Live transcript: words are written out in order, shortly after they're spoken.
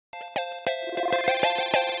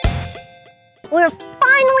We're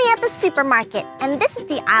finally at the supermarket, and this is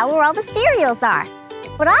the aisle where all the cereals are.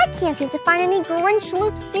 But I can't seem to find any Grinch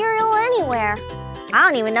Loop cereal anywhere. I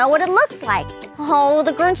don't even know what it looks like. Oh,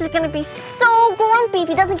 the Grinch is gonna be so grumpy if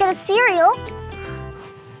he doesn't get a cereal.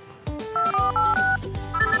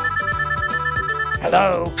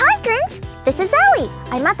 Hello? Hi, Grinch. This is Ellie.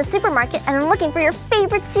 I'm at the supermarket and I'm looking for your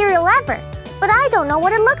favorite cereal ever. But I don't know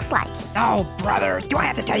what it looks like. Oh, brother, do I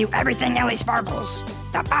have to tell you everything, Ellie Sparkles?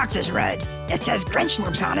 The box is red. It says Grinch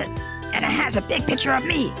Loops on it, and it has a big picture of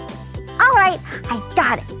me. All right, I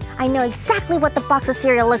got it. I know exactly what the box of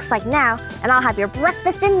cereal looks like now, and I'll have your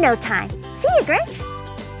breakfast in no time. See you, Grinch.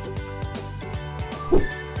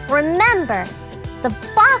 Remember, the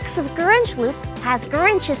box of Grinch Loops has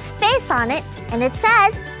Grinch's face on it, and it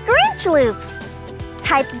says Grinch Loops.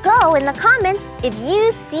 Type GO in the comments if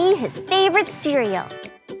you see his favorite cereal.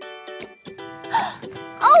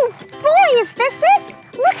 Oh boy, is this it?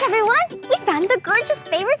 Look everyone, we found the Grinch's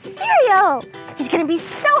favorite cereal. He's gonna be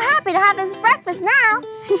so happy to have his breakfast now.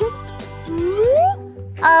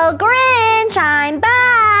 Oh Grinch, I'm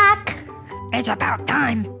back. It's about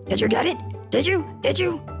time. Did you get it? Did you?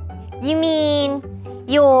 You mean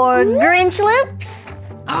your Grinch Loops?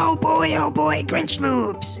 Oh boy, Grinch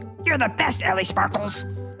Loops. You're the best, Ellie Sparkles.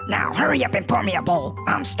 Now hurry up and pour me a bowl.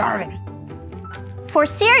 I'm starving. For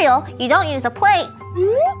cereal, you don't use a plate.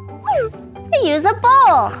 You use a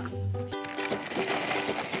bowl.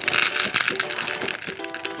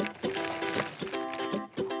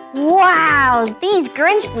 Wow, these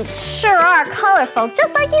Grinch Loops sure are colorful,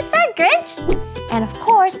 just like you said, Grinch. And of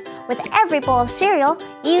course, with every bowl of cereal,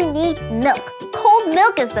 you need milk. Cold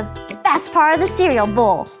milk is the best part of the cereal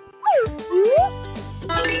bowl.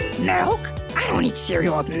 Milk? I don't eat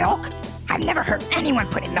cereal with milk. I've never heard anyone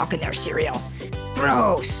putting milk in their cereal.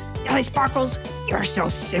 Gross. Ellie Sparkles, you're so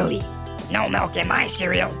silly. No milk in my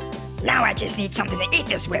cereal. Now I just need something to eat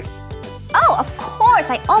this with. Oh, of course,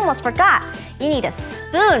 I almost forgot. You need a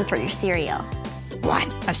spoon for your cereal. What?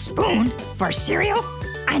 A spoon? For cereal?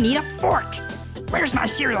 I need a fork. Where's my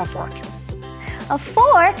cereal fork? A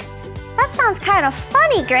fork? That sounds kind of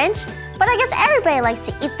funny, Grinch. But I guess everybody likes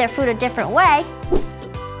to eat their food a different way.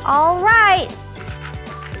 All right.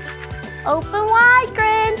 Open wide,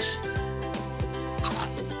 Grinch.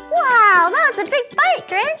 Wow, that was a big bite,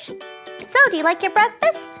 Grinch. So, do you like your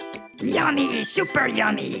breakfast? Yummy, super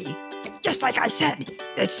yummy. Just like I said,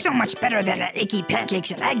 it's so much better than the icky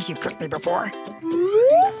pancakes and eggs you cooked me before.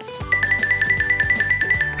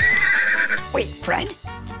 Wait, Fred?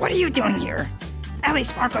 What are you doing here? Ellie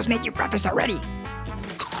Sparkles made you breakfast already.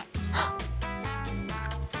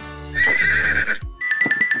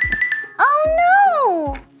 Oh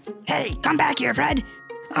no! Hey, come back here, Fred.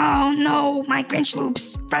 Oh no, my Grinch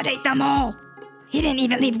Loops. Fred ate them all. He didn't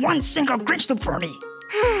even leave one single Grinch Loop for me.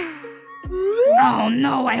 Oh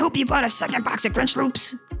no, I hope you bought a second box of Grinch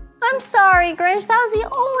Loops. I'm sorry, Grinch. That was the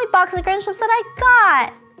only box of Grinch Loops that I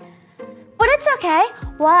got. But it's okay.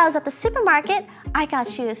 While I was at the supermarket, I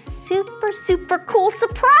got you a super cool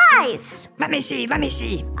surprise. Let me see.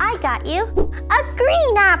 I got you a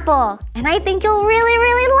green apple. And I think you'll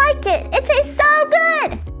really like it. It tastes so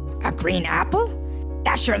good. A green apple?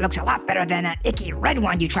 That sure looks a lot better than an icky red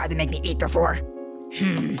one you tried to make me eat before.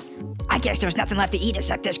 I guess there's nothing left to eat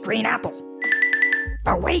except this green apple.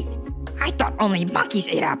 But wait, I thought only monkeys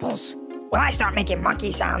ate apples. Will I start making monkey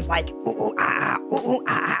sounds like ooh ooh ah ah ooh ooh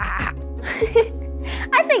ah ah ah?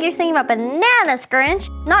 I think you're thinking about bananas, Grinch.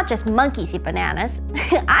 Not just monkeys eat bananas.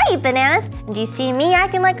 I eat bananas. And do you see me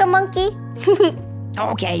acting like a monkey?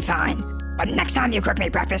 Okay, fine. But next time you cook me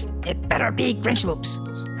breakfast, it better be Grinch Loops.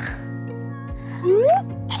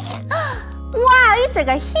 Wow, you took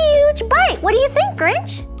a huge bite. What do you think,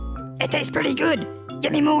 Grinch? It tastes pretty good.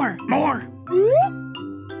 Give me more. Wow,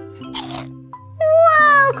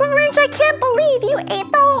 Grinch, I can't believe you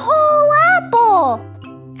ate the whole apple.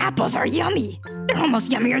 Apples are yummy. They're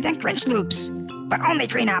almost yummier than Grinch Loops. But only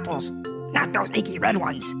green apples, not those icky red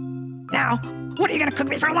ones. Now, what are you gonna cook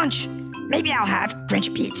me for lunch? Maybe I'll have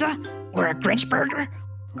Grinch pizza or a Grinch burger.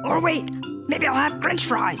 Or wait, maybe I'll have Grinch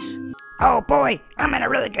fries. Oh boy, I'm in a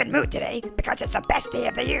really good mood today because it's the best day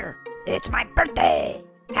of the year. It's my birthday.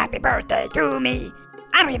 Happy birthday to me.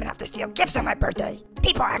 I don't even have to steal gifts on my birthday.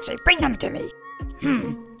 People actually bring them to me.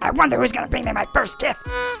 I wonder who's gonna bring me my first gift.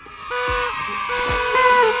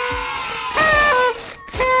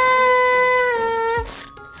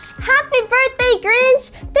 Happy birthday,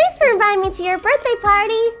 Grinch! Thanks for inviting me to your birthday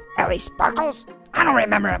party. Ellie Sparkles? I don't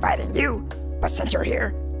remember inviting you. But since you're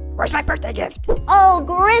here, where's my birthday gift? Oh,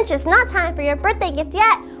 Grinch, it's not time for your birthday gift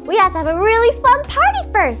yet. We have to have a really fun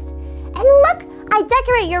party first. And look, I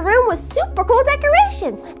decorate your room with super cool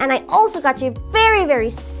decorations. And I also got you a very, very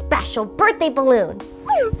special birthday balloon.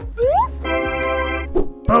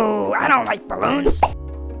 Boo, I don't like balloons.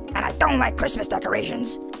 And I don't like Christmas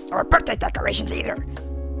decorations, or birthday decorations either.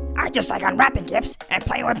 I just like unwrapping gifts and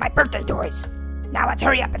playing with my birthday toys. Now let's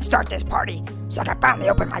hurry up and start this party so I can finally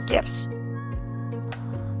open my gifts.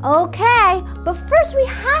 Okay, but first we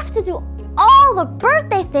have to do all the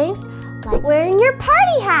birthday things, like wearing your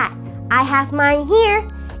party hat. I have mine here,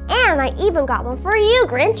 and I even got one for you,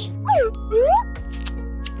 Grinch.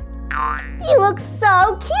 You look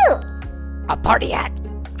so cute. A party hat?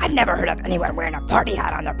 I've never heard of anyone wearing a party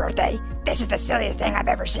hat on their birthday. This is the silliest thing I've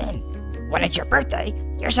ever seen. When it's your birthday,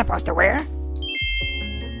 you're supposed to wear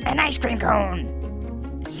an ice cream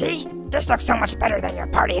cone. See? This looks so much better than your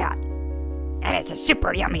party hat. And it's a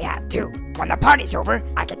super yummy hat, too. When the party's over,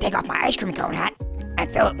 I can take off my ice cream cone hat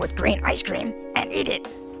and fill it with green ice cream and eat it.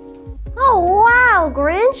 Oh, wow,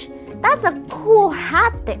 Grinch. That's a cool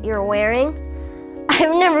hat that you're wearing. I've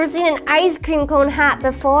never seen an ice cream cone hat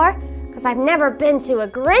before, because I've never been to a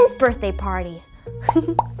Grinch birthday party.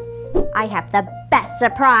 I have the best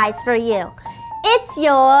surprise for you. It's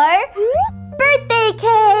your birthday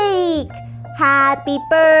cake! Happy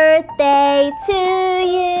birthday to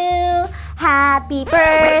you! Happy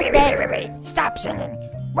birthday! Wait. Stop singing.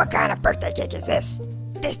 What kind of birthday cake is this?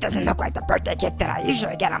 This doesn't look like the birthday cake that I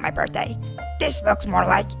usually get on my birthday. This looks more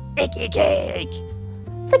like icky cake.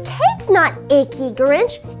 The cake's not icky,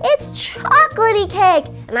 Grinch. It's chocolatey cake,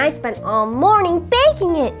 and I spent all morning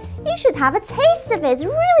baking it. You should have a taste of it. It's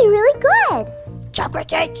really, really good. Chocolate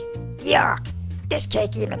cake? Yuck. This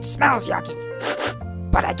cake even smells yucky.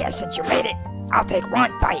 But I guess since you made it, I'll take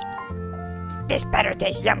one bite. This better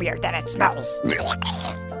taste yummier than it smells.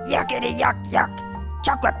 Yuckity yuck yuck.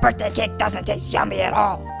 Chocolate birthday cake doesn't taste yummy at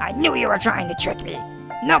all. I knew you were trying to trick me.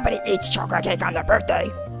 Nobody eats chocolate cake on their birthday.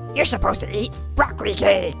 You're supposed to eat broccoli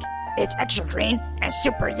cake. It's extra green and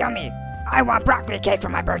super yummy. I want broccoli cake for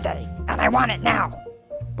my birthday, and I want it now.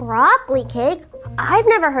 Broccoli cake? I've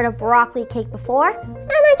never heard of broccoli cake before,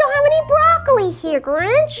 and I don't have any broccoli here,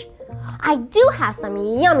 Grinch. I do have some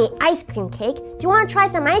yummy ice cream cake. Do you want to try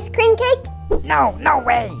some ice cream cake? No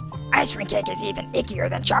way. Ice cream cake is even ickier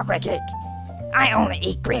than chocolate cake. I only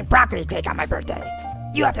eat green broccoli cake on my birthday.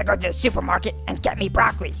 You have to go to the supermarket and get me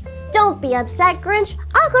broccoli. Don't be upset, Grinch.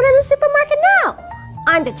 I'll go to the supermarket now.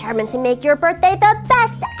 I'm determined to make your birthday the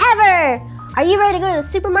best ever. Are you ready to go to the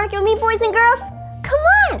supermarket with me, boys and girls? Come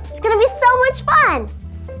on, it's gonna be so much fun.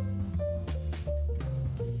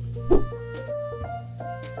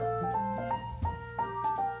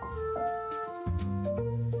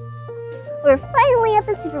 We're finally at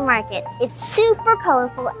the supermarket. It's super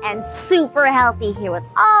colorful and super healthy here with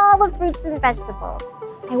all the fruits and vegetables.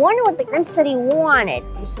 I wonder what the Grinch said he wanted.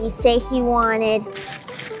 Did he say he wanted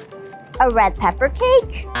a red pepper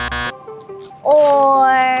cake?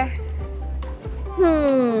 Or,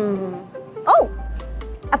 oh,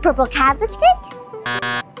 a purple cabbage cake?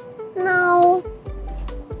 No.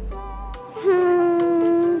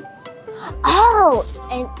 Oh,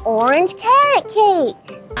 an orange carrot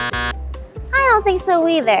cake. I don't think so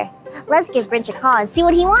either. Let's give Grinch a call and see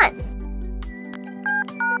what he wants.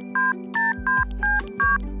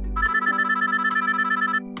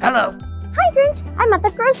 Hello. Hi, Grinch. I'm at the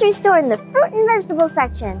grocery store in the fruit and vegetable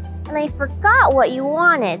section, and I forgot what you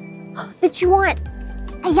wanted. Did you want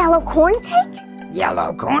a yellow corn cake?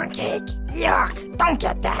 Yellow corn cake? Yuck, don't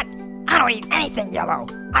get that. I don't eat anything yellow.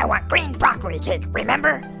 I want green broccoli cake,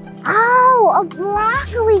 remember? Oh, a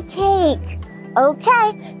broccoli cake.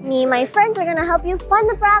 Okay, me and my friends are gonna help you find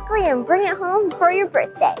the broccoli and bring it home for your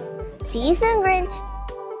birthday. See you soon, Grinch.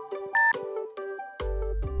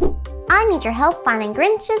 I need your help finding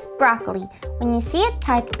Grinch's broccoli. When you see it,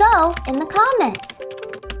 type go in the comments.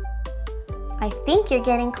 I think you're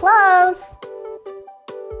getting close.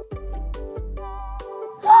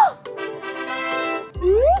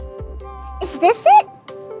 Is this it?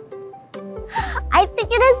 I think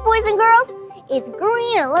it is, boys and girls. It's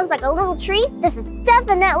green and it looks like a little tree. This is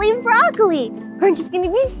definitely broccoli. Grinch is gonna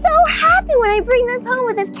be so happy when I bring this home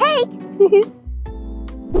with his cake.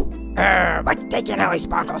 What's taking Ellie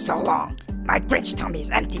Sparkles so long? My Grinch tummy's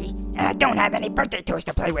empty, and I don't have any birthday toys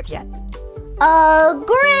to play with yet. Oh,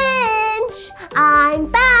 Grinch! I'm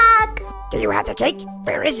back! Do you have the cake?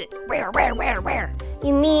 Where is it? Where?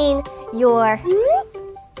 You mean your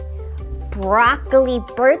broccoli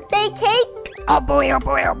birthday cake? Oh boy,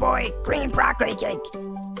 green broccoli cake.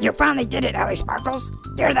 You finally did it, Ellie Sparkles.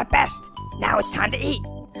 You're the best. Now it's time to eat.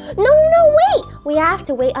 No, wait! We have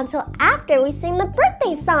to wait until after we sing the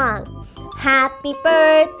birthday song. Happy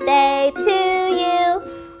birthday to you.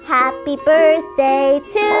 Happy birthday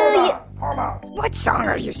to you. Hold on. What song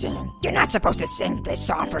are you singing? You're not supposed to sing this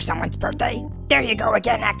song for someone's birthday. There you go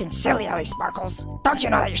again, acting silly, Ellie Sparkles. Don't you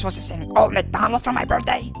know that you're supposed to sing Old MacDonald for my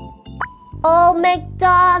birthday? Old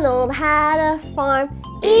MacDonald had a farm,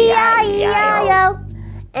 E-I-E-I-O.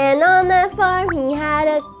 And on that farm he had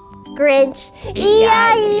a Grinch,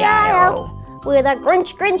 E-I-E-I-O. With a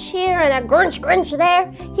Grinch, Grinch here and a Grinch, Grinch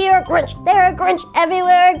there. Here a Grinch, there a Grinch,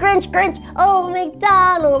 everywhere a Grinch, Grinch. Old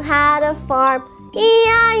MacDonald had a farm,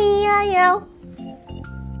 E-I-E-I-O.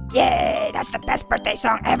 Yay, that's the best birthday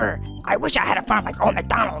song ever. I wish I had a farm like Old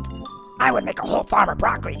MacDonald. I would make a whole farm of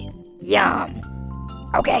broccoli. Yum.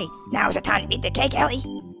 Okay, now is the time to eat the cake, Ellie.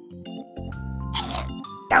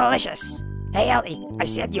 Delicious. Hey, Ellie, I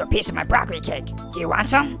saved you a piece of my broccoli cake. Do you want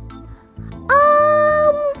some?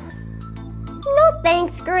 No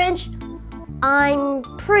thanks, Grinch. I'm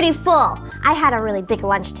pretty full. I had a really big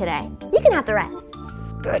lunch today. You can have the rest.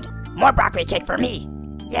 Good. More broccoli cake for me.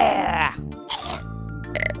 Yeah.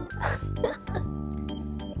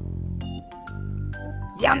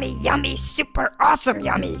 Yummy, yummy, super awesome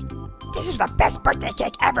yummy. This is the best birthday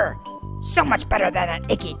cake ever. So much better than an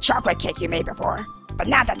icky chocolate cake you made before. But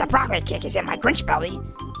now that the broccoli cake is in my Grinch belly,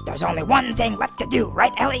 there's only one thing left to do,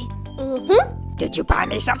 right, Ellie? Mm-hmm. Did you buy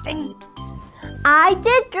me something? I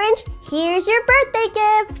did, Grinch. Here's your birthday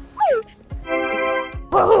gift.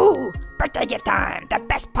 Woohoo! Birthday gift time, the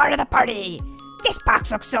best part of the party. This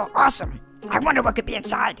box looks so awesome. I wonder what could be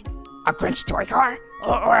inside. A Grinch toy car?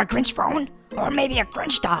 Or a Grinch phone? Or maybe a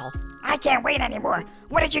Grinch doll? I can't wait anymore.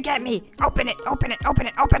 What did you get me? Open it, open it, open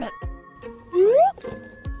it, open it.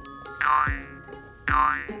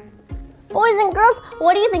 Boys and girls,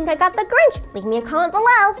 what do you think I got the Grinch? Leave me a comment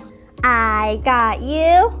below. I got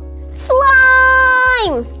you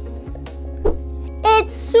slime!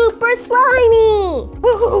 It's super slimy!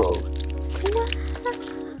 Woohoo!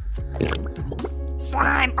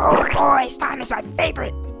 Slime, oh boy, slime is my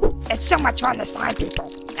favorite. It's so much fun to slime people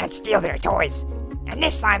and steal their toys. And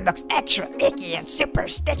this slime looks extra icky and super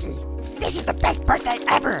sticky. This is the best birthday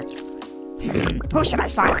ever. Who should I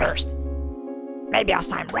slime first? Maybe I'll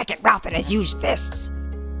slime Wreck-It Ralph in his used fists.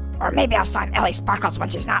 Or maybe I'll slime Ellie Sparkles when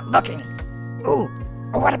she's not looking. Ooh,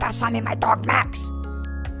 or what about sliming my dog Max?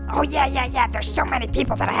 Oh yeah, there's so many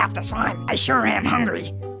people that I have to slime. I sure am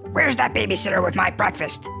hungry. Where's that babysitter with my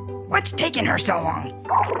breakfast? What's taking her so long?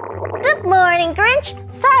 Good morning, Grinch.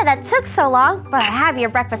 Sorry that took so long, but I have your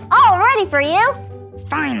breakfast all ready for you.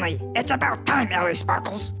 Finally, it's about time, Ellie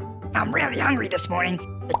Sparkles. I'm really hungry this morning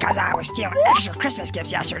because I was stealing extra Christmas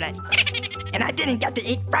gifts yesterday. And I didn't get to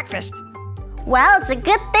eat breakfast. Well, it's a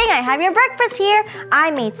good thing I have your breakfast here.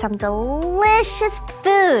 I made some delicious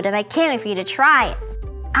food and I can't wait for you to try it.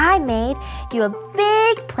 I made you a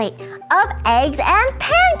big plate of eggs and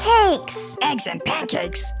pancakes. Eggs and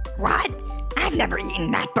pancakes? What? I've never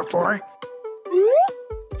eaten that before.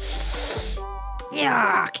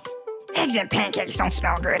 Yuck. Eggs and pancakes don't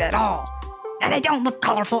smell good at all. And they don't look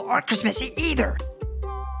colorful or Christmassy either.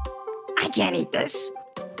 I can't eat this.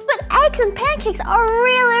 But eggs and pancakes are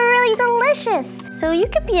really delicious. So you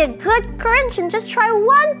could be a good Grinch and just try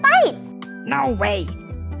one bite. No way.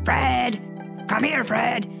 Fred, come here,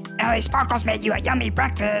 Fred. Ellie Sparkles made you a yummy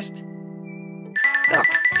breakfast. Look,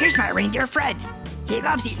 here's my reindeer Fred. He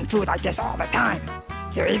loves eating food like this all the time.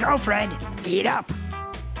 Here you go, Fred. Eat up.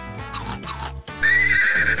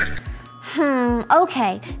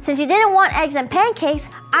 Okay. Since you didn't want eggs and pancakes,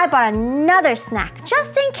 I bought another snack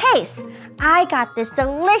just in case. I got this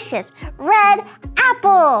delicious red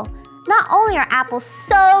apple. Not only are apples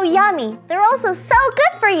so yummy, they're also so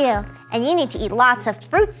good for you. And you need to eat lots of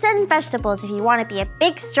fruits and vegetables if you want to be a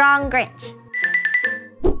big, strong Grinch.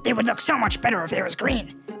 It would look so much better if it was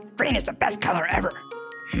green. Green is the best color ever.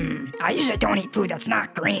 I usually don't eat food that's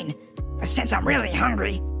not green. But since I'm really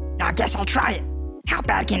hungry, I guess I'll try it. How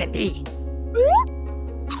bad can it be?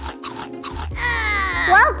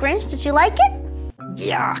 Well, Grinch, did you like it?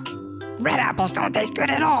 Yuck. Red apples don't taste good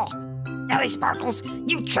at all. Ellie Sparkles,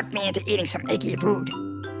 you tricked me into eating some icky food.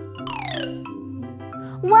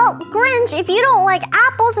 Well, Grinch, if you don't like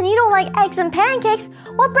apples and you don't like eggs and pancakes,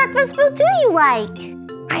 what breakfast food do you like?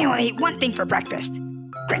 I only eat one thing for breakfast.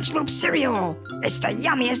 Grinch Loop cereal. It's the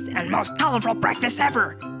yummiest and most colorful breakfast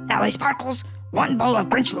ever. Ellie Sparkles, one bowl of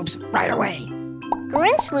Grinch Loops right away.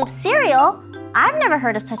 Grinch Loop cereal? I've never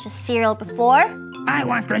heard of such a cereal before. I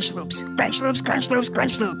want Grinch Loops. Grinch Loops, Grinch Loops,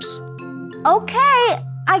 Grinch Loops. Okay,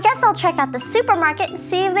 I guess I'll check out the supermarket and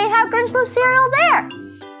see if they have Grinch Loop cereal there.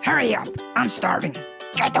 Hurry up, I'm starving.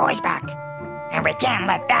 Your toy's back. And we can't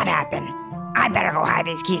let that happen. I better go hide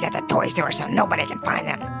these keys at the toy store so nobody can find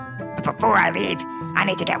them. But before I leave, I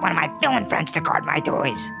need to get one of my villain friends to guard my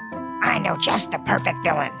toys. I know just the perfect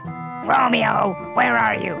villain. Romeo, where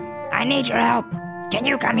are you? I need your help. Can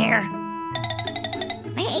you come here?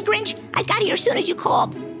 Hey, Grinch, I got here as soon as you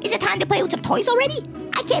called. Is it time to play with some toys already?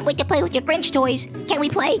 I can't wait to play with your Grinch toys. Can we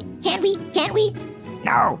play? Can we? Can't we?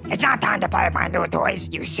 No, it's not time to play with my new toys,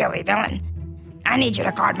 you silly villain. I need you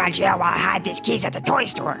to guard my jail while I hide these keys at the toy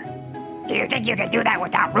store. Do you think you can do that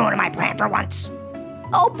without ruining my plan for once?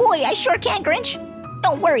 Oh boy, I sure can, Grinch.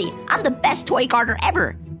 Don't worry, I'm the best toy guarder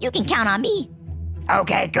ever. You can count on me.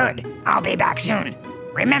 Okay, good. I'll be back soon.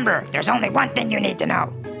 Remember, there's only one thing you need to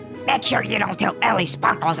know. Make sure you don't tell Ellie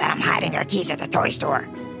Sparkles that I'm hiding her keys at the toy store.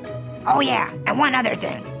 Oh yeah, and one other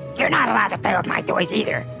thing. You're not allowed to play with my toys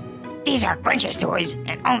either. These are Grinch's toys,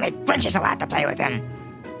 and only Grinch is allowed to play with them.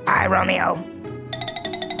 Bye, Romeo.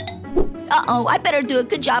 Uh-oh, I better do a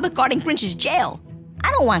good job of guarding Grinch's jail.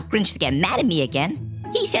 I don't want Grinch to get mad at me again.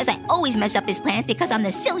 He says I always mess up his plans because I'm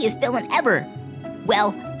the silliest villain ever.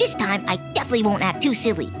 Well, this time I definitely won't act too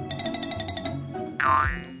silly.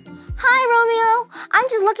 Hi, Romeo. I'm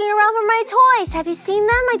just looking around for my toys. Have you seen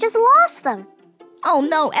them? I just lost them. Oh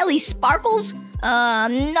no, Ellie Sparkles?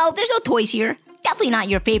 No, there's no toys here. Definitely not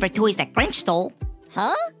your favorite toys that Grinch stole.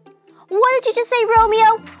 Huh? What did you just say,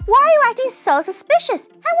 Romeo? Why are you acting so suspicious?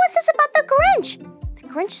 And what's this about the Grinch? The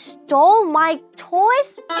Grinch stole my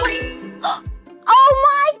toys? Oh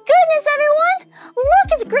my goodness, everyone! Look,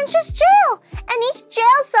 it's Grinch's jail! And each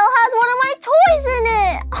jail cell has one of my toys in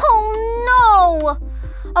it! Oh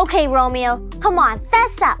no! Okay, Romeo, come on,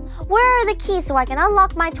 fess up. Where are the keys so I can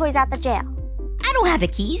unlock my toys out the jail? I don't have the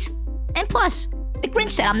keys. And plus, the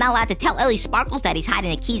Grinch said I'm not allowed to tell Ellie Sparkles that he's hiding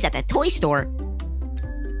the keys at the toy store.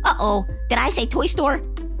 Uh-oh, did I say toy store?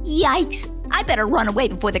 Yikes, I better run away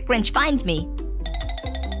before the Grinch finds me.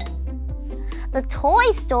 The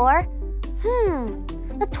toy store?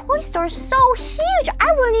 The toy store is so huge,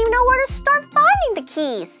 I wouldn't even know where to start finding the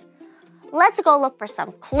keys. Let's go look for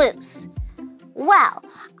some clues. Well,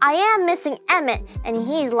 I am missing Emmett, and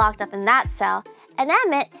he's locked up in that cell, and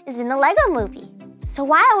Emmett is in the Lego movie. So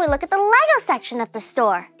why don't we look at the Lego section of the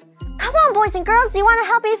store? Come on, boys and girls, do you want to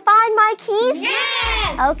help me find my keys?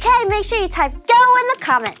 Yes! Okay, make sure you type GO in the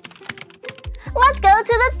comments. Let's go to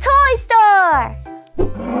the toy store!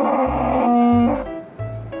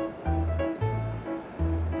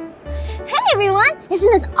 Hey everyone,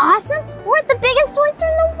 isn't this awesome? We're at the biggest toy store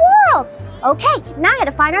in the world! Okay, now I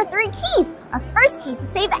gotta find our 3 keys. Our first key is to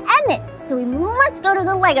save Emmett, so we must go to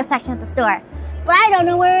the Lego section of the store. But I don't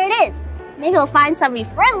know where it is. Maybe we'll find somebody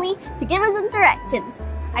friendly to give us some directions.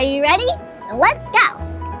 Are you ready? Then let's go!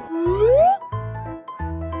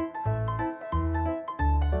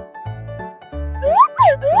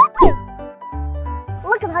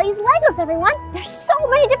 Look at all these Legos, everyone! There's so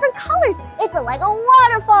many different colors! It's a Lego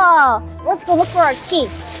waterfall! Let's go look for our key.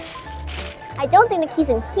 I don't think the key's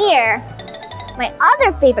in here. My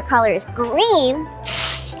other favorite color is green.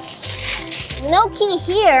 No key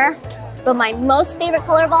here. But my most favorite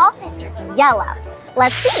color of all is yellow.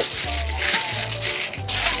 Let's see.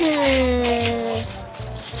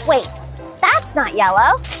 Wait, that's not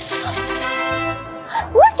yellow.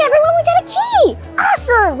 Look, everyone, we got a key!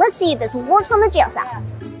 Awesome! Let's see if this works on the jail cell.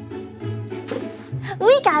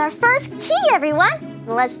 We got our first key, everyone.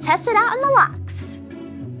 Let's test it out on the locks.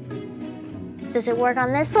 Does it work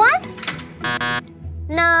on this one?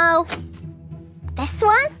 No. This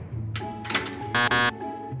one?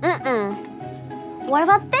 What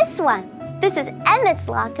about this one? This is Emmett's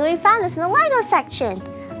lock, and we found this in the Lego section.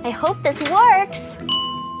 I hope this works. We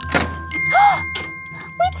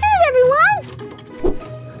did it, everyone!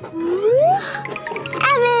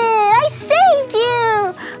 Emmett, I saved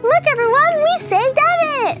you! Look, everyone, we saved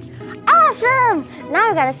Emmett! Awesome! Now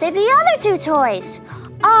we gotta save the other 2 toys.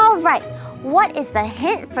 All right, what is the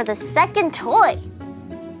hint for the second toy?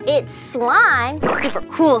 It's slime, super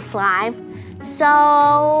cool slime.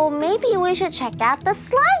 So maybe we should check out the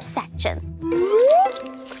slime section.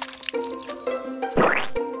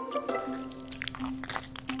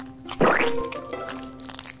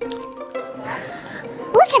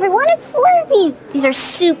 Look, everyone, it's Slurpees. These are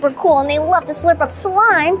super cool and they love to slurp up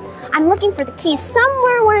slime. I'm looking for the key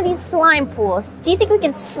somewhere in one of these slime pools. Do you think we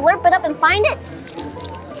can slurp it up and find it?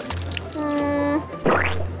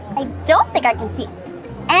 I don't think I can see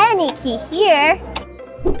any key here.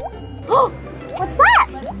 Oh, what's that?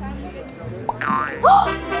 Oh,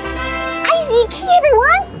 I see a key,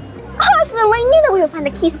 everyone! Awesome! I knew that we would find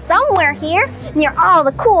the key somewhere here, near all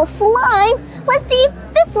the cool slime. Let's see if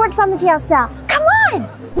this works on the jail cell. Come on!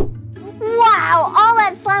 Wow, all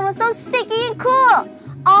that slime was so sticky and cool.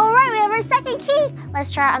 All right, we have our second key.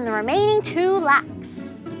 Let's try it on the remaining 2 locks.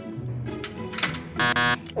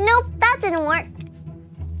 Nope, that didn't work.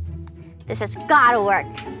 This has gotta work.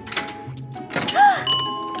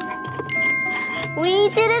 We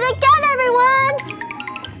did it again, everyone!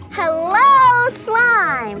 Hello,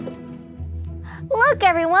 slime! Look,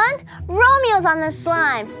 everyone! Romeo's on this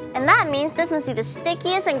slime. And that means this must be the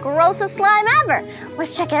stickiest and grossest slime ever.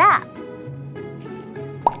 Let's check it out.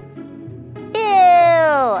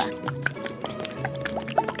 Ew!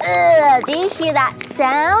 Ugh, do you hear that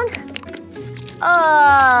sound?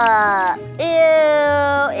 Ew!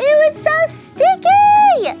 Ew, it's so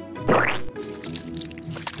sticky!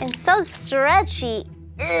 And so stretchy.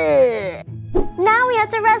 Ugh. Now we have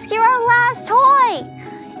to rescue our last toy.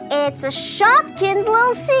 It's a Shopkins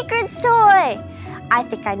Little Secrets toy. I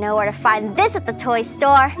think I know where to find this at the toy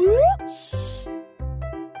store.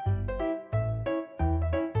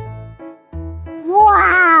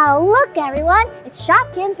 Wow, look everyone, it's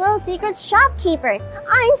Shopkins Little Secrets Shopkeepers.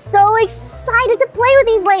 I'm so excited to play with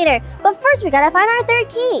these later. But first we gotta find our third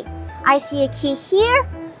key. I see a key here.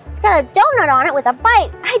 It's got a donut on it with a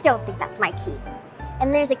bite. I don't think that's my key.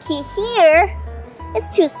 And there's a key here.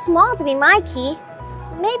 It's too small to be my key.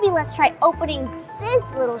 Maybe let's try opening this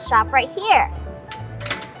little shop right here.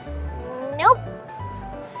 Nope.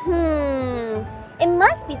 It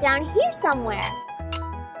must be down here somewhere.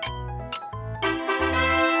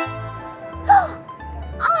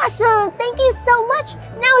 Awesome! Thank you so much!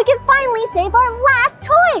 Now we can finally save our last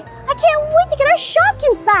toy! I can't wait to get our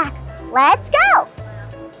Shopkins back! Let's go!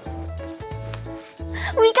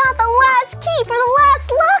 We got the last key for the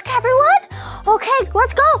last lock, everyone! Okay,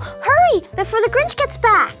 let's go! Hurry, before the Grinch gets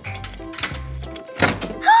back!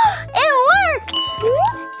 It worked!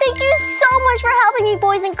 Thank you so much for helping me,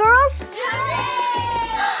 boys and girls!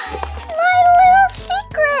 My little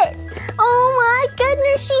secret! Oh my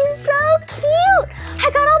goodness, she's so cute! I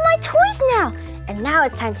got all my toys now! And now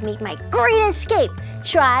it's time to make my great escape!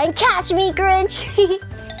 Try and catch me, Grinch!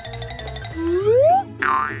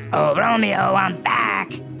 Oh, Romeo, I'm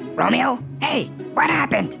back. Romeo? Hey, what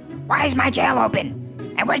happened? Why is my jail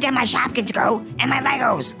open? And where did my Shopkins go? And my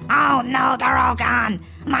Legos? Oh no, they're all gone.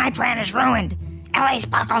 My plan is ruined. Ellie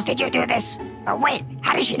Sparkles, did you do this? But wait,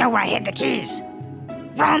 how did she know where I hid the keys?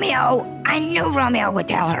 Romeo! I knew Romeo would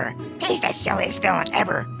tell her. He's the silliest villain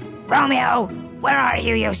ever. Romeo, where are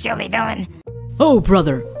you, you silly villain? Oh,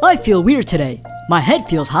 brother, I feel weird today. My head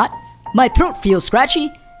feels hot, my throat feels scratchy,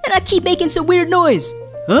 and I keep making some weird noise.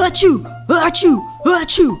 Achoo! Achoo!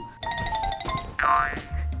 Achoo!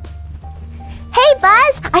 Hey,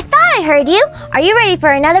 Buzz! I thought I heard you. Are you ready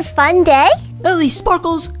for another fun day? Ellie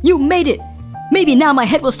Sparkles, you made it! Maybe now my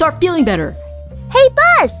head will start feeling better. Hey,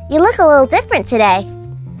 Buzz! You look a little different today.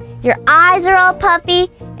 Your eyes are all puffy,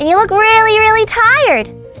 and you look really, really tired.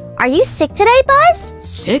 Are you sick today, Buzz?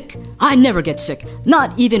 Sick? I never get sick,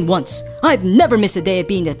 not even once. I've never missed a day of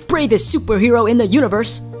being the bravest superhero in the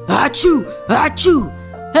universe. Achoo! Achoo!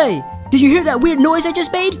 Hey, did you hear that weird noise I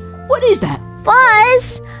just made? What is that?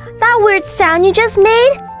 Buzz, that weird sound you just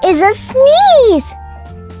made is a sneeze.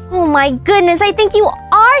 Oh my goodness, I think you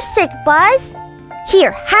are sick, Buzz.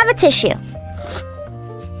 Here, have a tissue.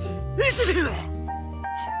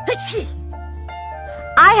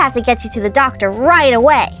 I have to get you to the doctor right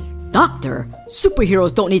away. Doctor?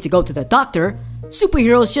 Superheroes don't need to go to the doctor.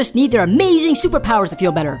 Superheroes just need their amazing superpowers to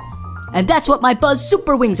feel better. And that's what my Buzz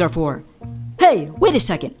Super Wings are for. Hey, wait a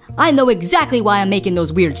second. I know exactly why I'm making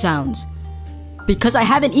those weird sounds. Because I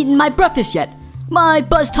haven't eaten my breakfast yet. My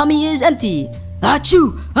Buzz tummy is empty.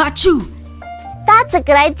 Achoo! Achoo! That's a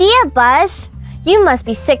good idea, Buzz. You must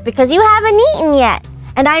be sick because you haven't eaten yet.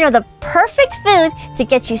 And I know the perfect food to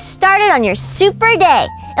get you started on your super day.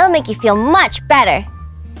 It'll make you feel much better.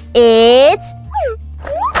 It's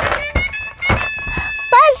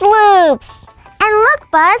Buzz Loops! And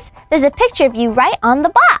look, Buzz, there's a picture of you right on the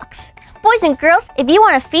box. Boys and girls, if you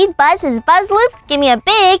want to feed Buzz his Buzz Loops, give me a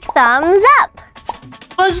big thumbs up.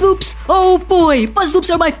 Buzz Loops? Oh boy, Buzz Loops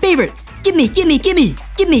are my favorite. Gimme, gimme, gimme,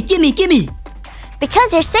 gimme, gimme, gimme.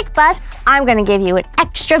 Because you're sick, Buzz, I'm gonna give you an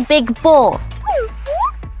extra big bowl.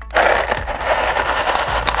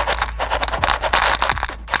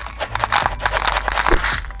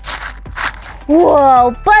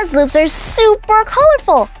 Whoa, Buzz Loops are super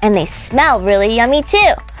colorful and they smell really yummy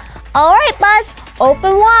too. All right, Buzz,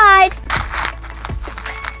 open wide.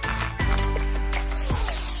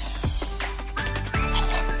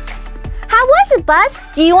 How was it, Buzz?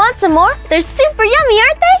 Do you want some more? They're super yummy,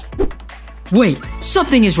 aren't they? Wait,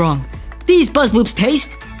 something is wrong. These Buzz Loops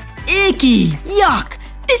taste icky. Yuck!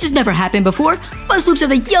 This has never happened before. Buzz Loops are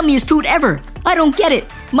the yummiest food ever. I don't get it.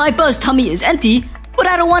 My Buzz tummy is empty, but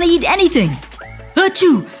I don't want to eat anything.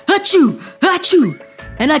 Achoo! Achoo! Achoo!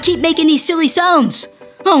 and I keep making these silly sounds.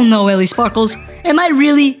 Oh no, Ellie Sparkles, am I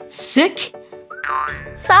really sick?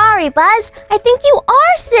 Sorry, Buzz. I think you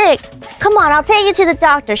are sick. Come on, I'll take you to the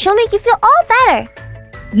doctor. She'll make you feel all better.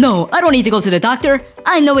 No, I don't need to go to the doctor.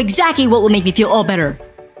 I know exactly what will make me feel all better.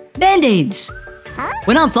 Band-Aids. Huh?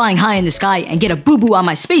 When I'm flying high in the sky and get a boo-boo on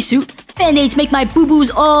my spacesuit, Band-Aids make my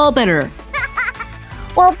boo-boos all better.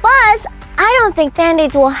 Well, Buzz, I don't think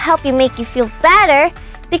Band-Aids will help you make you feel better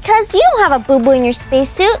because you don't have a boo-boo in your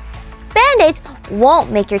spacesuit. Band-Aids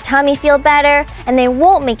won't make your tummy feel better, and they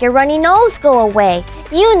won't make your runny nose go away.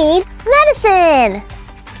 You need medicine.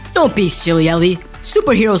 Don't be silly, Ellie.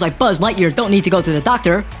 Superheroes like Buzz Lightyear don't need to go to the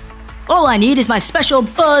doctor. All I need is my special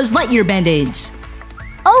Buzz Lightyear Band-Aids.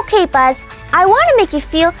 Okay, Buzz, I want to make you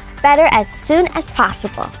feel better as soon as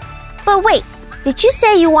possible. But wait, did you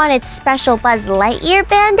say you wanted special Buzz Lightyear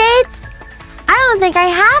Band-Aids? I don't think I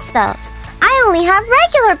have those. I only have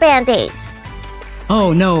regular Band-Aids.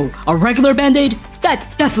 Oh no, a regular Band-Aid?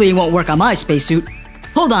 That definitely won't work on my spacesuit.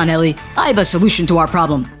 Hold on, Ellie. I have a solution to our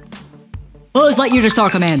problem. Buzz Lightyear to Star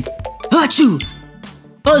Command. Achoo!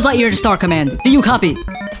 Buzz Lightyear to Star Command. Do you copy?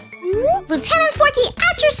 Lieutenant Forky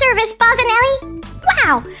at your service, Buzz and Ellie.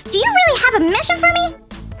 Wow, do you really have a mission for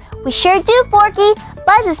me? We sure do, Forky.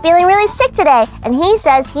 Buzz is feeling really sick today, and he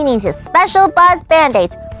says he needs his special Buzz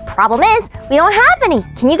Band-Aids. Problem is, we don't have any.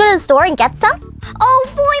 Can you go to the store and get some? Oh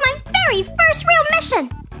boy, my very first real mission.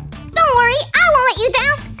 Don't worry, I won't let you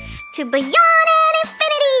down. To beyond and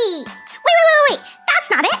infinity. Wait, that's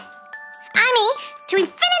not it. I mean, to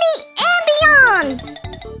infinity and beyond.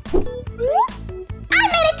 I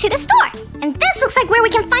made it to the store, and this looks like where we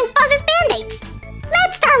can find Buzz's Band-Aids.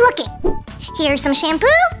 Let's start looking. Here's some shampoo.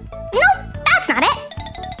 Nope, that's not it.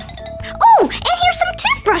 Oh, and here's some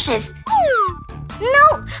toothbrushes.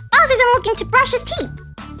 No, Buzz isn't looking to brush his teeth.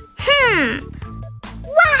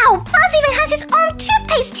 Wow, Buzz even has his own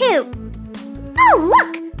toothpaste tube. Oh,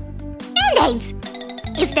 look! Band-Aids!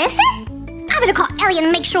 Is this it? I better call Ellie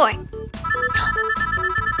and make sure.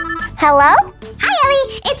 Hello? Hi,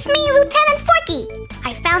 Ellie. It's me, Lieutenant Forky.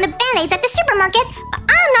 I found the Band-Aids at the supermarket, but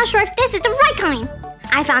I'm not sure if this is the right kind.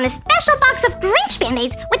 I found a special box of Grinch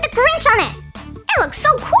Band-Aids with the Grinch on it. It looks so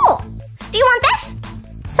cool. Do you want this?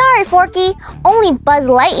 Sorry, Forky. Only Buzz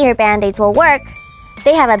Lightyear Band-Aids will work.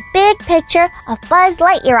 They have a big picture of Buzz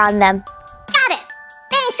Lightyear on them. Got it.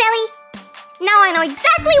 Thanks, Ellie. Now I know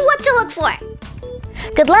exactly what to look for.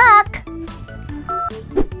 Good luck.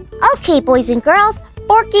 Okay, boys and girls,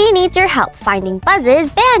 Forky needs your help finding Buzz's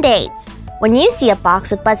Band-Aids. When you see a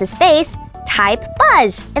box with Buzz's face, type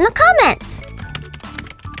Buzz in the comments.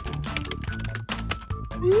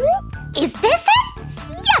 Is this it?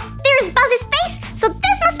 Yep, there's Buzz's face, so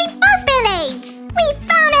this must be Buzz Band-Aids. We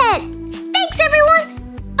found it. Thanks,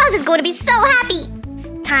 everyone. Buzz is going to be so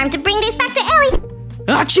happy. Time to bring this back to Ellie.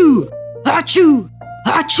 Achoo! Achoo!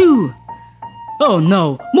 Achoo! Oh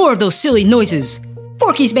no, more of those silly noises.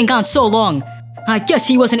 Forky's been gone so long. I guess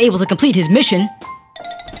he wasn't able to complete his mission.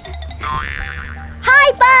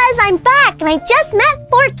 Hi, Buzz, I'm back, and I just met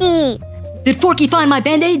Forky. Did Forky find my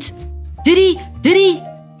Band-Aids? Did he? Did he?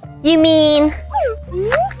 You mean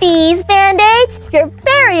these Band-Aids? Your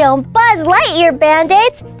very own Buzz Lightyear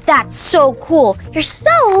Band-Aids? That's so cool. You're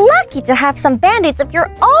so lucky to have some Band-Aids of your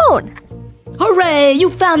own. Hooray! You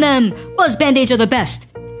found them! Buzz Band-Aids are the best.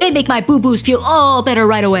 They make my boo-boos feel all better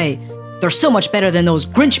right away. They're so much better than those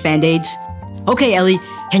Grinch Band-Aids. Okay, Ellie,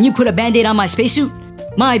 can you put a Band-Aid on my spacesuit?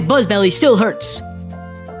 My buzz belly still hurts.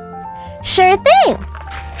 Sure thing.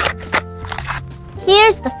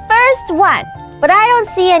 Here's the first one. But I don't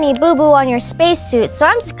see any boo-boo on your spacesuit, so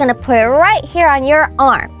I'm just gonna put it right here on your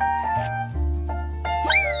arm.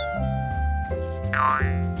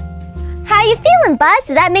 How you feeling, Buzz?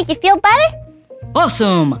 Did that make you feel better?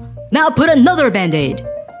 Awesome! Now put another Band-Aid.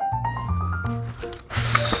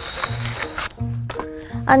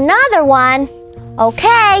 Another one?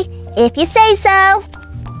 Okay, if you say so.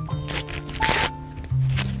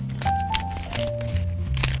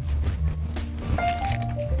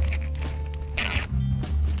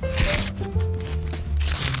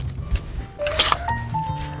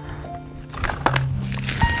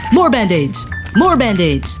 More Band-Aids! More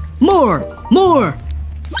Band-Aids! More! More!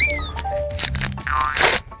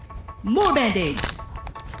 More Band-Aids!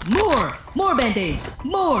 More! More Band-Aids!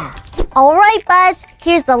 More! All right, Buzz,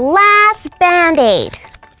 here's the last Band-Aid.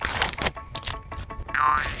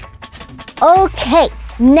 Okay,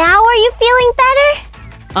 now are you feeling better?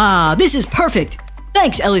 Ah, this is perfect!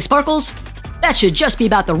 Thanks, Ellie Sparkles! That should just be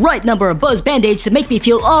about the right number of Buzz Band-Aids to make me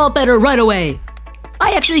feel all better right away.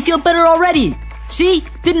 I actually feel better already! See?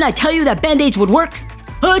 Didn't I tell you that Band-Aids would work?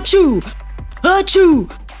 Achoo!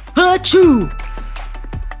 Achoo! Achoo!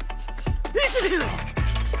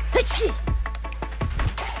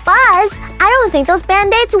 Buzz, I don't think those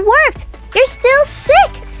Band-Aids worked. You're still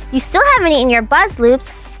sick. You still haven't eaten your Buzz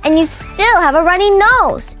Loops, and you still have a runny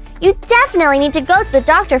nose. You definitely need to go to the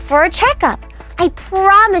doctor for a checkup. I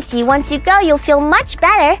promise you, once you go, you'll feel much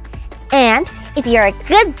better. And if you're a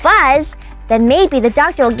good Buzz, then maybe the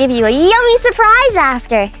doctor will give you a yummy surprise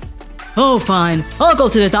after. Oh, fine. I'll go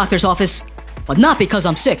to the doctor's office. But not because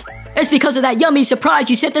I'm sick. It's because of that yummy surprise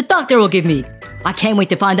you said the doctor will give me. I can't wait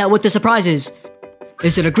to find out what the surprise is.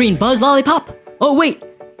 Is it a green Buzz lollipop? Oh, wait.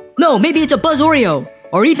 No, maybe it's a Buzz Oreo.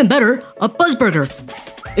 Or even better, a Buzz Burger.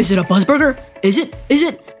 Is it a Buzz Burger? Is it?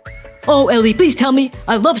 Oh, Ellie, please tell me.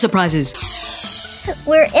 I love surprises.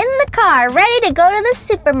 We're in the car, ready to go to the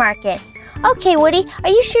supermarket. Okay, Woody, are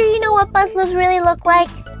you sure you know what Buzz Loops really look like?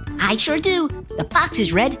 I sure do. The box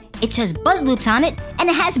is red, it says Buzz Loops on it, and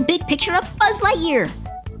it has a big picture of Buzz Lightyear.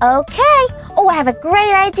 Okay. Oh, I have a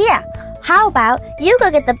great idea. How about you go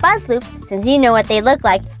get the Buzz Loops since you know what they look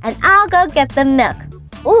like, and I'll go get the milk.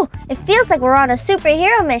 Ooh, it feels like we're on a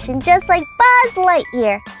superhero mission just like Buzz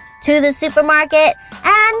Lightyear. To the supermarket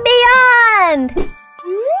and beyond!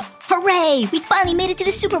 Hooray! We finally made it to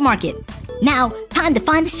the supermarket. Now, time to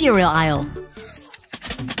find the cereal aisle.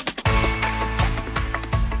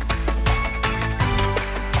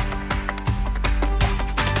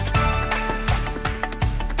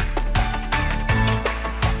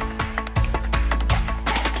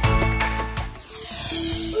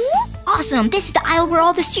 Awesome! This is the aisle where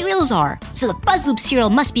all the cereals are. So the Buzz Loops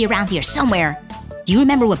cereal must be around here somewhere. Do you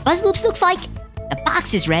remember what Buzz Loops looks like? The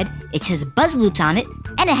box is red, it says Buzz Loops on it,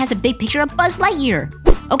 and it has a big picture of Buzz Lightyear.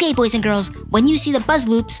 Okay, boys and girls, when you see the Buzz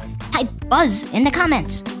Loops, type Buzz in the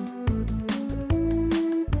comments.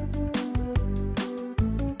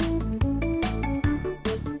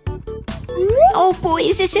 Oh boy,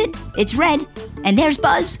 is this it? It's red, and there's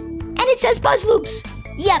Buzz, and it says Buzz Loops.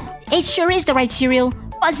 Yep, it sure is the right cereal.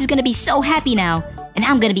 Buzz is gonna be so happy now, and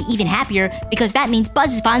I'm gonna be even happier because that means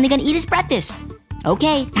Buzz is finally gonna eat his breakfast.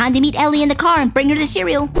 Okay, time to meet Ellie in the car and bring her the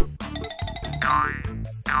cereal.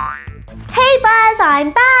 Hey Buzz,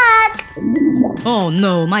 I'm back! Oh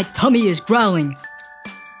no, my tummy is growling.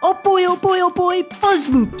 Oh boy, Buzz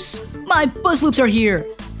Loops! My Buzz Loops are here!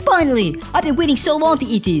 Finally! I've been waiting so long to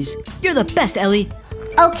eat these. You're the best, Ellie.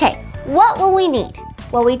 Okay, what will we need?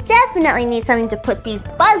 Well, we definitely need something to put these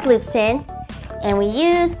Buzz Loops in. And we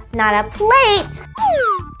use not a plate,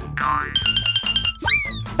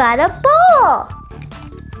 but a bowl.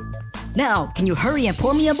 Now, can you hurry and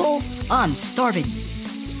pour me a bowl? I'm starving.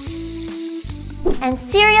 And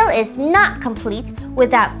cereal is not complete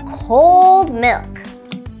without cold milk.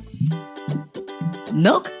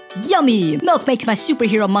 Milk? Yummy! Milk makes my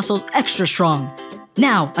superhero muscles extra strong.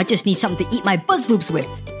 Now, I just need something to eat my Buzz Loops with.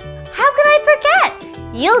 How could I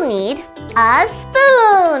forget? You'll need a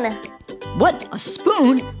spoon. What? A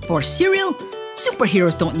spoon? For cereal?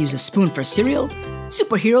 Superheroes don't use a spoon for cereal.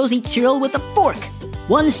 Superheroes eat cereal with a fork.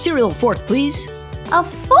 One cereal fork, please. A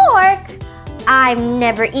fork? I've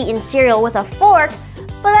never eaten cereal with a fork,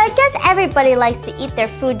 but I guess everybody likes to eat their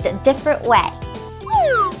food a different way.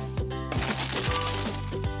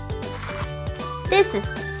 This is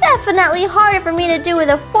definitely harder for me to do with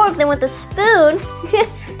a fork than with a spoon.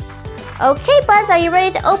 Okay, Buzz, are you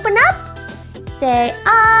ready to open up? Say,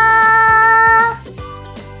 ah!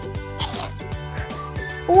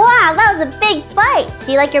 Wow, that was a big bite.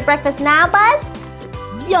 Do you like your breakfast now, Buzz?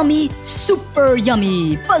 Yummy, super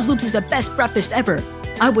yummy. Buzz Loops is the best breakfast ever.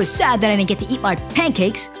 I was sad that I didn't get to eat my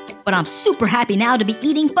pancakes, but I'm super happy now to be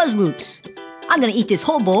eating Buzz Loops. I'm gonna eat this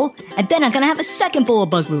whole bowl, and then I'm gonna have a second bowl of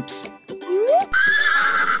Buzz Loops.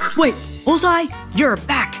 Wait, Bullseye, you're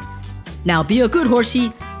back. Now be a good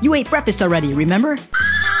horsey. You ate breakfast already, remember?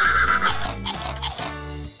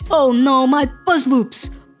 Oh no, my Buzz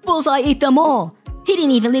Loops. Bullseye ate them all. He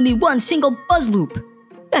didn't even leave me one single Buzz Loop.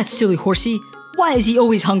 That silly horsey. Why is he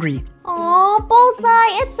always hungry? Aw,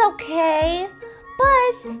 Bullseye, it's okay.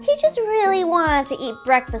 Buzz, he just really wanted to eat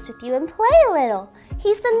breakfast with you and play a little.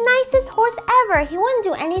 He's the nicest horse ever. He wouldn't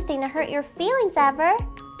do anything to hurt your feelings ever.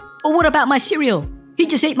 But what about my cereal? He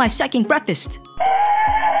just ate my second breakfast.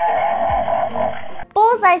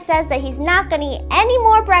 Bullseye says that he's not gonna eat any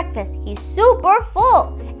more breakfast. He's super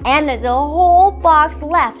full. And there's a whole box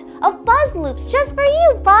left of Buzz Loops just for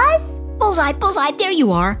you, Buzz. Bullseye, there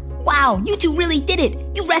you are. Wow, you two really did it.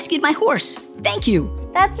 You rescued my horse. Thank you.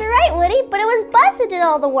 That's right, Woody, but it was Buzz who did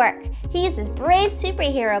all the work. He used his brave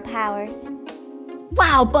superhero powers.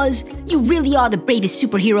 Wow, Buzz, you really are the bravest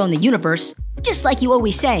superhero in the universe. Just like you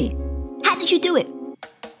always say. How did you do it?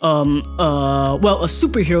 Well, a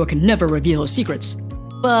superhero can never reveal his secrets.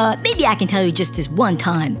 But maybe I can tell you just this one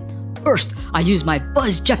time. First, I used my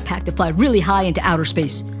Buzz jetpack to fly really high into outer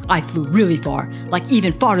space. I flew really far, like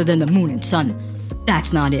even farther than the moon and sun.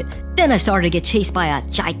 That's not it. Then I started to get chased by a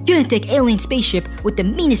gigantic alien spaceship with the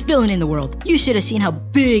meanest villain in the world. You should have seen how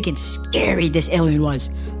big and scary this alien was.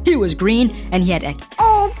 He was green and he had a...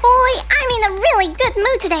 Oh boy, I'm in a really good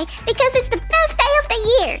mood today because it's the best day of the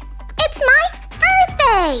year. It's my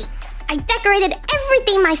birthday. I decorated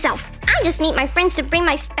everything myself. I just need my friends to bring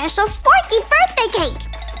my special Forky birthday cake.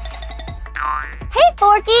 Hey,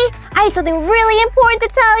 Forky, I have something really important to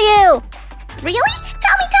tell you. Really?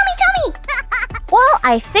 Tell me. Well,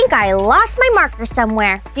 I think I lost my markers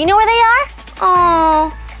somewhere. Do you know where they are?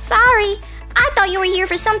 Oh, sorry. I thought you were here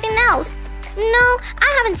for something else. No,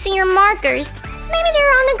 I haven't seen your markers. Maybe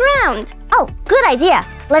they're on the ground. Oh, good idea.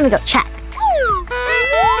 Let me go check.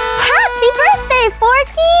 Happy birthday,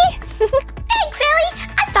 Forky! Thanks, Ellie.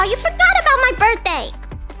 I thought you forgot about my birthday.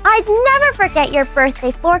 I'd never forget your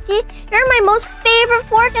birthday, Forky. You're my most favorite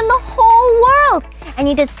fork in the whole world. And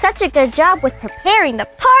you did such a good job with preparing the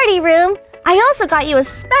party room. I also got you a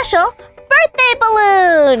special birthday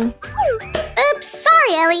balloon. Oops,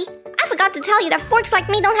 sorry, Ellie. I forgot to tell you that forks like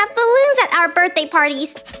me don't have balloons at our birthday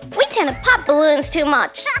parties. We tend to pop balloons too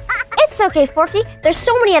much. It's okay, Forky. There's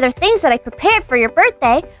so many other things that I prepared for your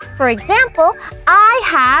birthday. For example, I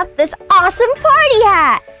have this awesome party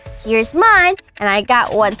hat. Here's mine, and I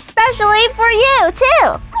got one specially for you,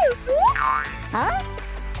 too. Huh?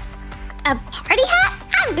 A party hat?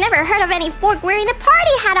 I've never heard of any fork wearing a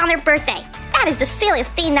party hat on their birthday. That is the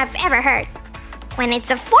silliest thing I've ever heard. When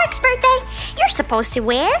it's a fork's birthday, you're supposed to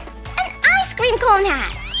wear an ice cream cone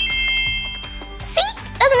hat. See?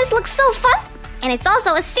 Doesn't this look so fun? And it's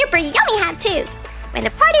also a super yummy hat, too. When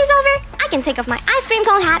the party is over, I can take off my ice cream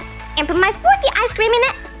cone hat and put my Forky ice cream in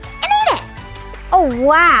it and eat it. Oh,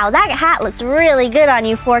 wow, that hat looks really good on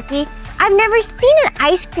you, Forky. I've never seen an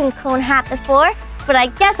ice cream cone hat before, but I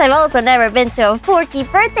guess I've also never been to a Forky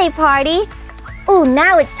birthday party. Ooh,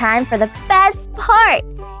 now it's time for the best part.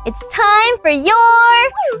 It's time for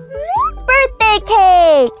your birthday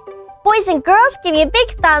cake. Boys and girls, give me a big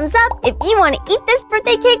thumbs up if you want to eat this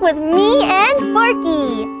birthday cake with me and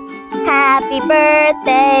Forky. Happy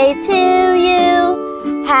birthday to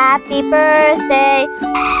you. Happy birthday.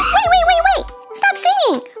 Wait. Stop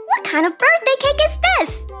singing. What kind of birthday cake is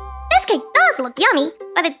this? This cake does look yummy,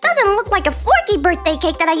 but it doesn't look like a Forky birthday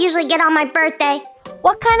cake that I usually get on my birthday.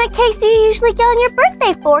 What kind of cakes do you usually get on your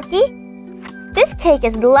birthday, Forky? This cake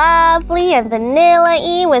is lovely and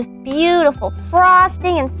vanilla-y with beautiful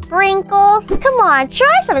frosting and sprinkles. Come on,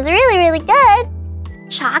 try some. It's really, really good.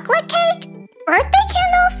 Chocolate cake? Birthday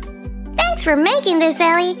candles? Thanks for making this,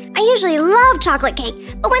 Ellie. I usually love chocolate cake,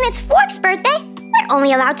 but when it's Fork's birthday, we're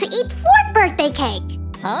only allowed to eat Fork birthday cake.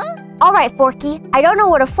 Huh? All right, Forky. I don't know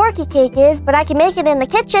what a Forky cake is, but I can make it in the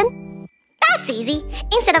kitchen. That's easy.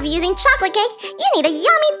 Instead of using chocolate cake, you need a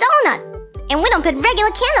yummy donut. And we don't put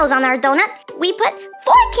regular candles on our donut. We put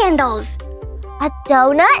fork candles. A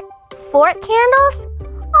donut? Fork candles?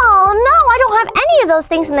 Oh, no, I don't have any of those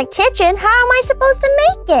things in the kitchen. How am I supposed to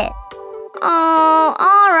make it? Oh,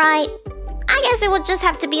 all right. I guess it will just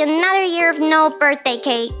have to be another year of no birthday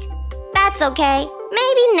cake. That's okay.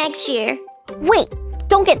 Maybe next year. Wait,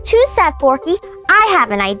 don't get too sad, Forky. I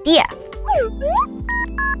have an idea.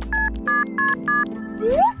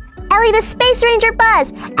 Ellie the Space Ranger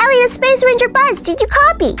Buzz! Ellie the Space Ranger Buzz, did you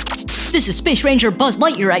copy? This is Space Ranger Buzz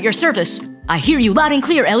Lightyear at your service. I hear you loud and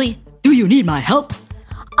clear, Ellie. Do you need my help?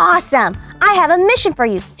 Awesome! I have a mission for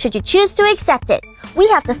you, should you choose to accept it. We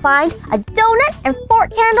have to find a donut and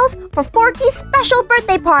fork candles for Forky's special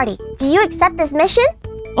birthday party. Do you accept this mission?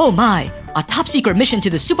 Oh my, a top secret mission to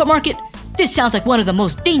the supermarket? This sounds like one of the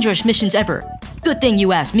most dangerous missions ever. Good thing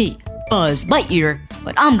you asked me, Buzz Lightyear,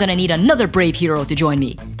 but I'm gonna need another brave hero to join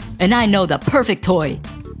me. And I know the perfect toy.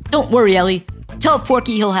 Don't worry, Ellie. Tell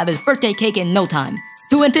Forky he'll have his birthday cake in no time.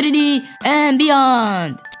 To infinity and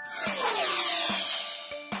beyond!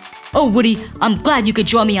 Oh, Woody, I'm glad you could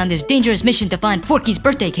join me on this dangerous mission to find Forky's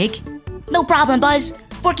birthday cake. No problem, Buzz.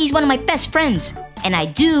 Forky's one of my best friends, and I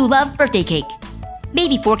do love birthday cake.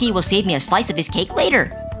 Maybe Forky will save me a slice of his cake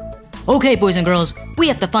later. Okay, boys and girls, we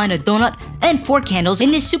have to find a donut and fork candles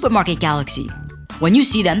in this supermarket galaxy. When you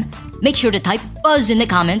see them, make sure to type Buzz in the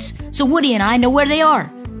comments so Woody and I know where they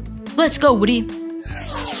are. Let's go, Woody.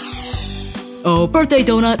 Oh, birthday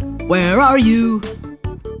donut, where are you?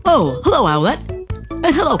 Oh, hello, Owlette.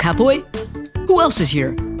 And hello, Catboy. Who else is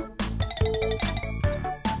here?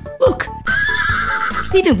 Look!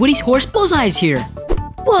 Even Woody's horse Bullseye is here.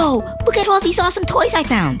 Whoa, look at all these awesome toys I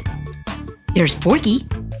found. There's Forky.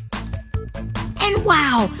 And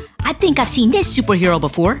wow, I think I've seen this superhero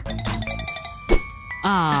before.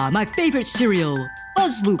 Ah, my favorite cereal,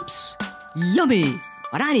 Buzz Loops. Yummy!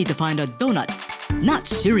 But I need to find a donut, not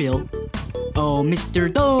cereal. Oh,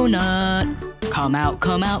 Mr. Donut, come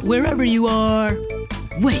out, wherever you are.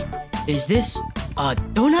 Wait, is this a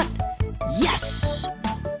donut? Yes!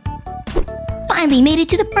 Finally made it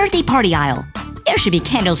to the birthday party aisle. There should be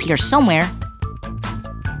candles here somewhere.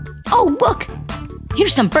 Oh, look!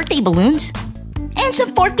 Here's some birthday balloons. And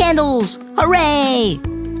some fork candles! Hooray!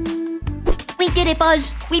 We did it,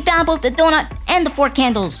 Buzz! We found both the donut and the fork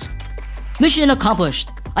candles. Mission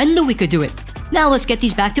accomplished. I knew we could do it. Now let's get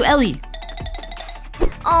these back to Ellie.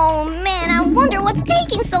 Oh man, I wonder what's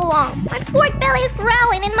taking so long. My fork belly is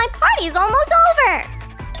growling and my party's almost over.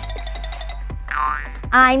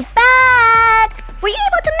 I'm back! Were you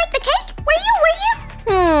able to make the cake? Were you?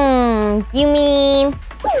 You mean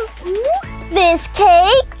this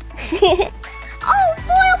cake? Oh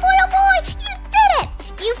boy, you did it!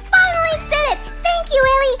 You finally did it! Thank you,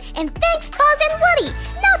 Ellie! And thanks, Buzz and Woody!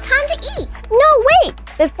 Now time to eat! No, wait!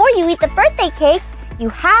 Before you eat the birthday cake, you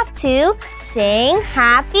have to sing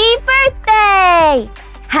happy birthday!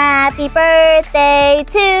 Happy birthday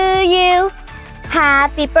to you!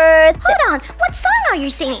 Happy birthday! Hold on, what song are you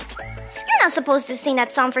singing? You're not supposed to sing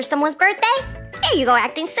that song for someone's birthday. There you go,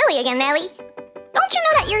 acting silly again, Ellie. Don't you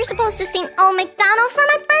know that you're supposed to sing Old MacDonald for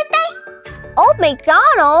my birthday? Old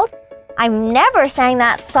MacDonald? I've never sang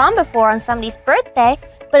that song before on somebody's birthday,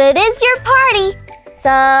 but it is your party.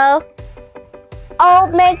 So,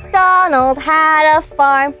 Old MacDonald had a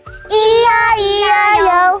farm,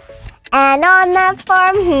 E-I-E-I-O. And on that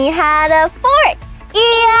farm he had a fork,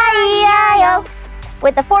 E-I-E-I-O.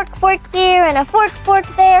 With a fork here and a fork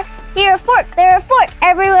there. Here a fork, there a fork,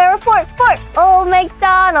 everywhere a fork. Old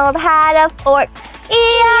MacDonald had a fork,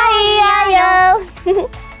 E-I-E-I-O.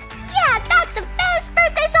 Yeah, that's the best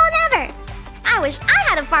birthday song ever. I wish I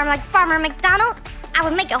had a farm like Farmer McDonald. I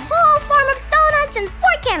would make a whole farm of donuts and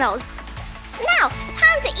fork candles. Now,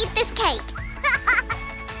 time to eat this cake.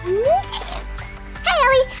 Hey,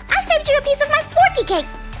 Ellie, I saved you a piece of my forky cake.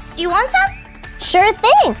 Do you want some? Sure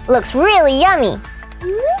thing. Looks really yummy.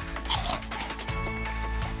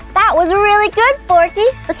 That was really good, Forky.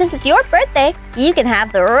 But since it's your birthday, you can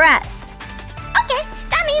have the rest. Okay,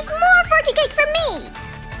 that means more forky cake for me.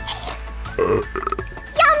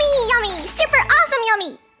 Yummy, super awesome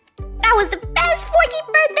yummy. That was the best forky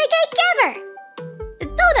birthday cake ever. The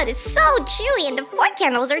donut is so chewy and the fork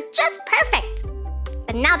candles are just perfect.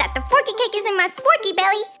 But now that the forky cake is in my forky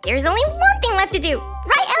belly, there's only one thing left to do.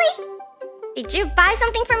 Right, Ellie? Did you buy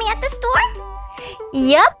something for me at the store?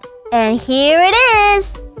 Yup, and here it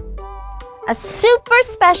is. A super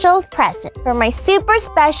special present for my super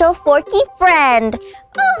special Forky friend.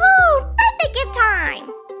 Woohoo! Birthday gift time!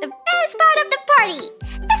 The best part of the party.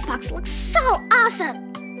 This box looks so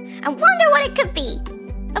awesome. I wonder what it could be.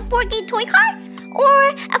 A Forky toy car? Or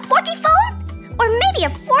a Forky phone? Or maybe a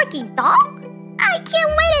Forky doll? I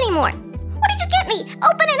can't wait anymore. What did you get me?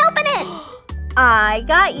 Open it! I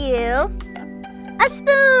got you a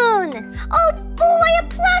spoon. Oh boy, a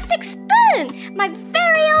plastic spoon! My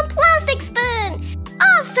very own plastic spoon!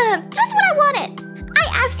 Awesome! Just what I wanted! I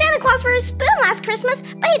asked Santa Claus for a spoon last Christmas,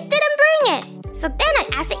 but he didn't bring it. So then I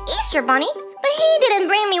asked the Easter Bunny, but he didn't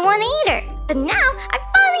bring me one either. But now I